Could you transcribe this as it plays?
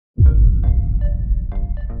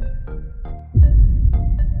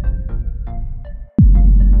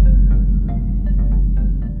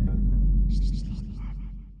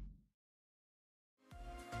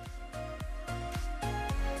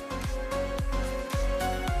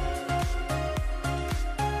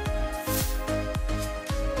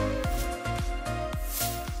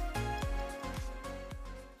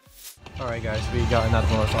Alright guys, we got another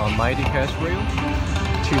bonus on Mighty Cash Wheel,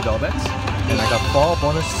 $2 bets, and I got 4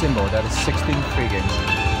 bonus symbol, that is 16 free games.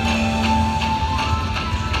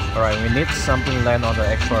 Alright, we need something land on the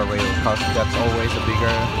extra rail, because that's always a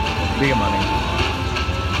bigger money.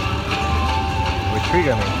 Will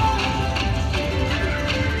trigger me.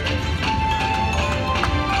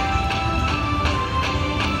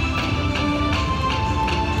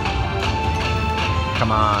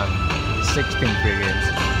 Come on, 16 free games.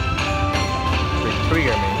 Will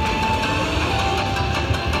trigger me.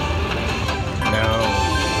 No.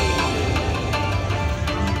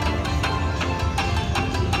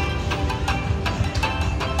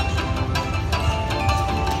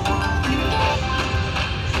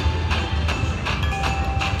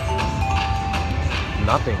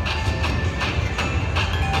 Nothing.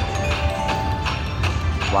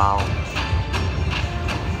 Wow.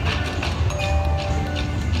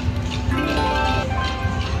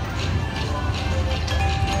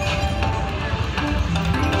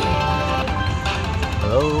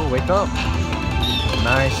 Hello, wake up.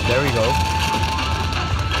 Nice, there we go.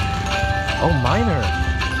 Oh, miner.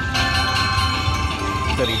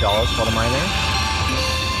 $30 for the miner.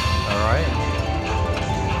 Alright.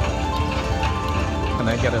 Can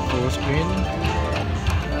I get a full screen?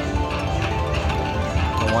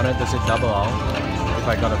 I wonder, does it double out if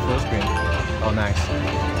I got a full screen? Oh, nice.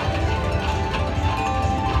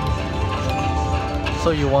 So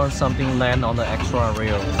you want something land on the extra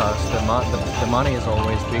rail because the money is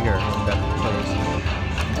always bigger in that place.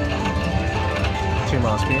 2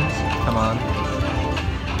 more spins, come on.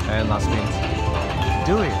 And last spins.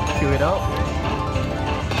 Do it, cue it out.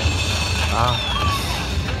 Ah.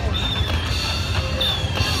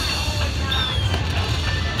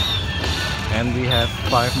 And we have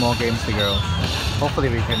 5 more games to go. Hopefully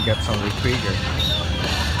we can get some retrigger.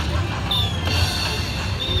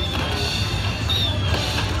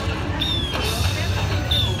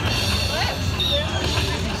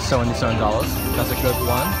 $77, that's a good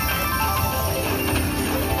one.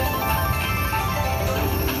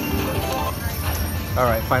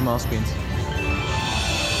 Alright, 5 more spins.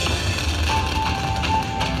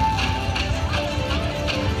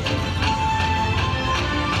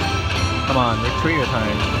 Come on, retrigger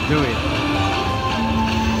time. Do it.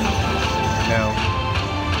 No.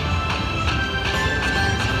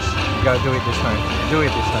 You gotta do it this time. Do it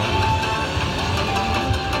this time.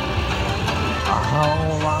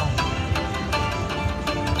 Oh wow.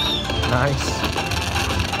 Nice.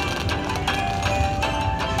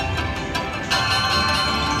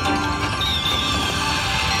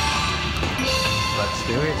 Let's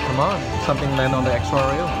do it. Come on. Something land on the extra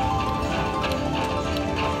rail.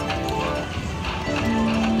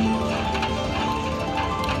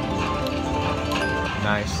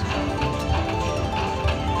 Nice.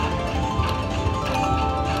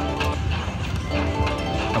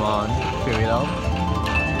 Come on, fill it up.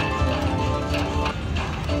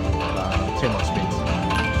 2 more spins.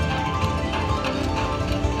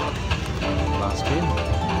 Last spin.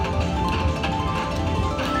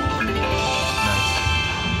 Nice.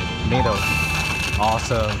 Middle.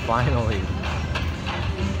 Awesome, finally.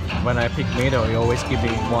 When I pick middle, you always give me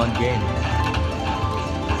 1 game.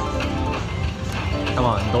 Come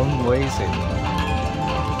on, don't waste it.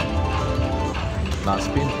 Last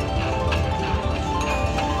spin.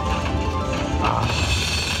 Ah.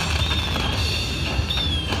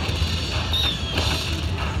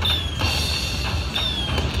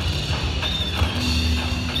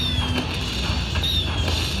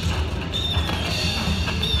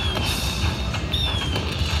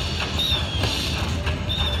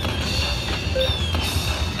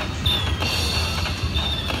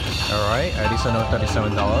 Alright, additional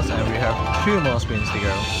 $37 and we have 2 more spins to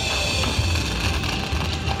go.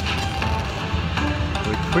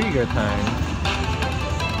 Retrigger time.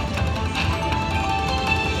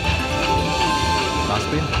 Last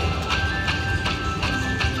spin.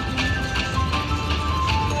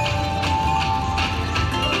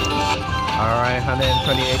 Alright,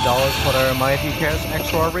 $128 for the Mighty Cash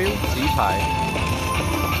Extra Reel Z-Pie.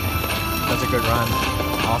 That's a good run.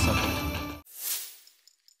 Awesome.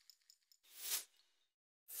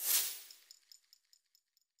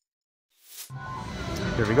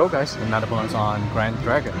 Here we go guys, another bonus on Grand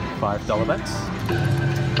Dragon, $5 bets.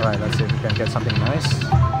 Alright, let's see if we can get something nice.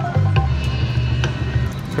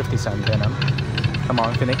 50-cent Venom. Come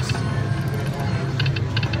on, Phoenix.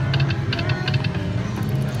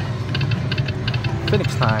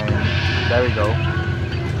 Phoenix time. There we go.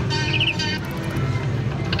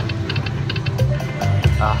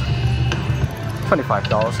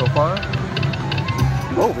 $25 so far.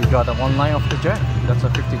 Oh, we got a one line of the Jack. That's a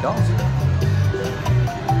 $50.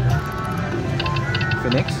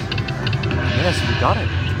 Phoenix. Yes, we got it.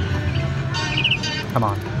 Come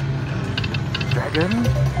on. Dragon.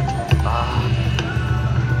 Ah.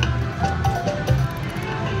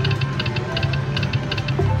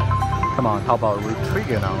 Come on, how about we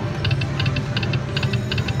trigger now?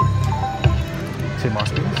 2 more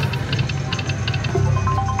spins.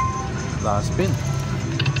 Last spin.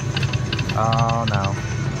 Oh no.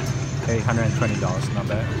 $820, not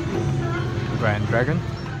bad. Grand Dragon.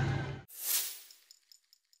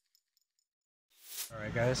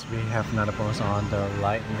 Alright guys, we have another bonus on the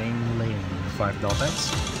Lightning Lane. $5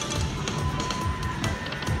 bets.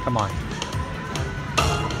 Come on.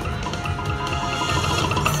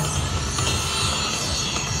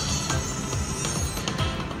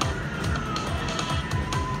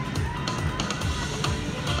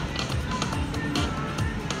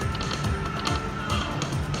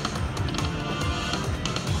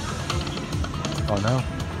 Oh no.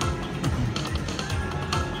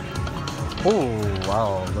 Oh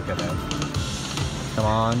wow, look at that. Come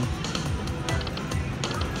on.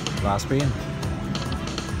 Last spin.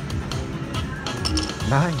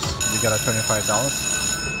 Nice. We got a $25.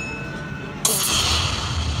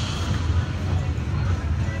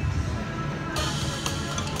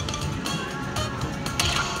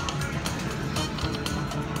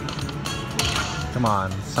 Come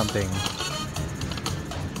on, something.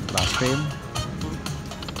 Last spin.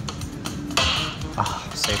 Ah,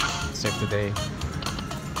 save the day.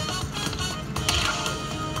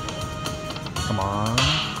 Come on.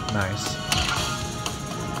 Nice.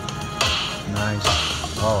 Nice.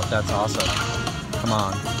 Oh, that's awesome. Come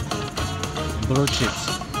on. Blue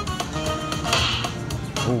chips.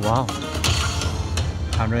 Oh, wow.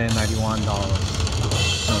 $191.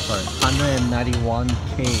 No, sorry.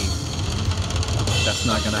 191K. That's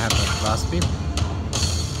not gonna happen. Last spin.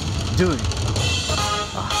 Do it.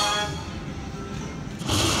 Ah.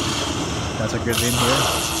 That's a good win here.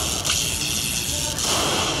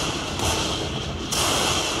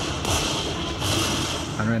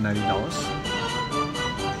 $190.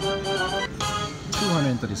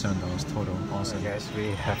 $237 total. Awesome, guys.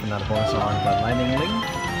 We have another bonus on the Lightning Link.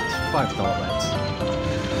 $5 bets.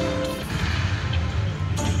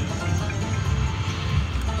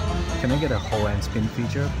 Can I get a whole end spin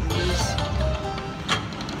feature, please?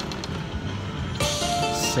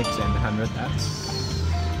 6 and 100 bets.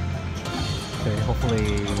 Okay,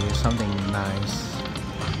 hopefully something nice.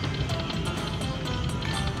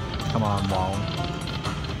 Come on, wow.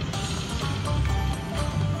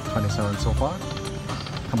 27 so far.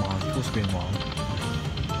 Come on, 2 spin wow.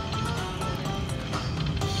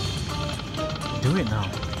 Do it now.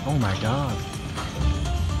 Oh my god.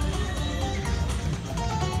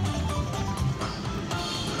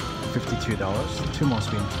 $52. 2 more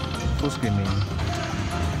spin. Full spin mean.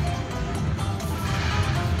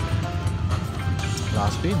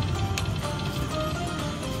 Last spin.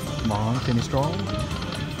 Come on, finish strong.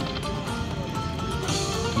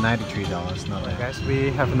 $93, not bad. Guys, we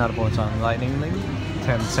have another bonus on Lightning Link.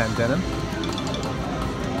 10% denim.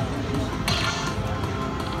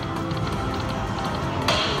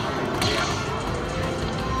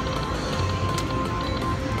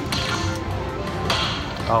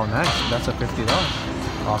 Oh nice, that's a $50.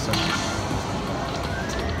 Awesome.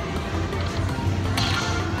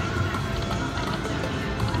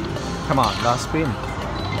 Come on, last spin.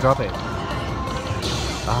 Drop it.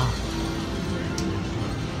 Ah.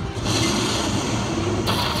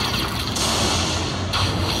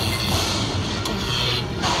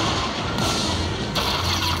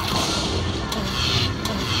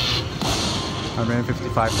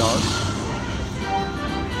 $155.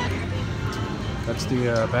 Let's do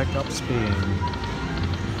a backup spin.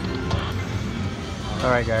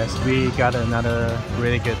 Alright guys, we got another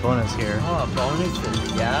really good bonus here. Oh, bonus,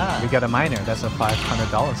 yeah. We got a minor, that's a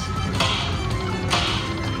 $500.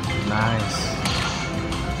 Nice.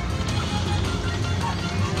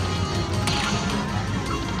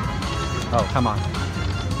 Oh, come on.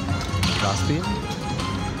 Last spin.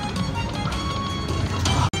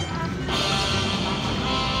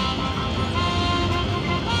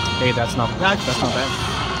 Hey, that's not bad.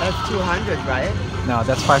 That's 200, right? No,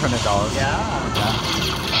 that's $500. Yeah.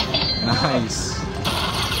 Nice.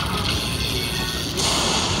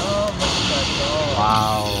 Oh my god.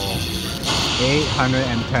 Wow.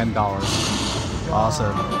 $810.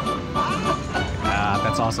 Awesome. Yeah,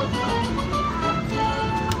 that's awesome.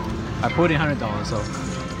 I put in $100, so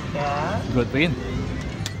Yeah. good win.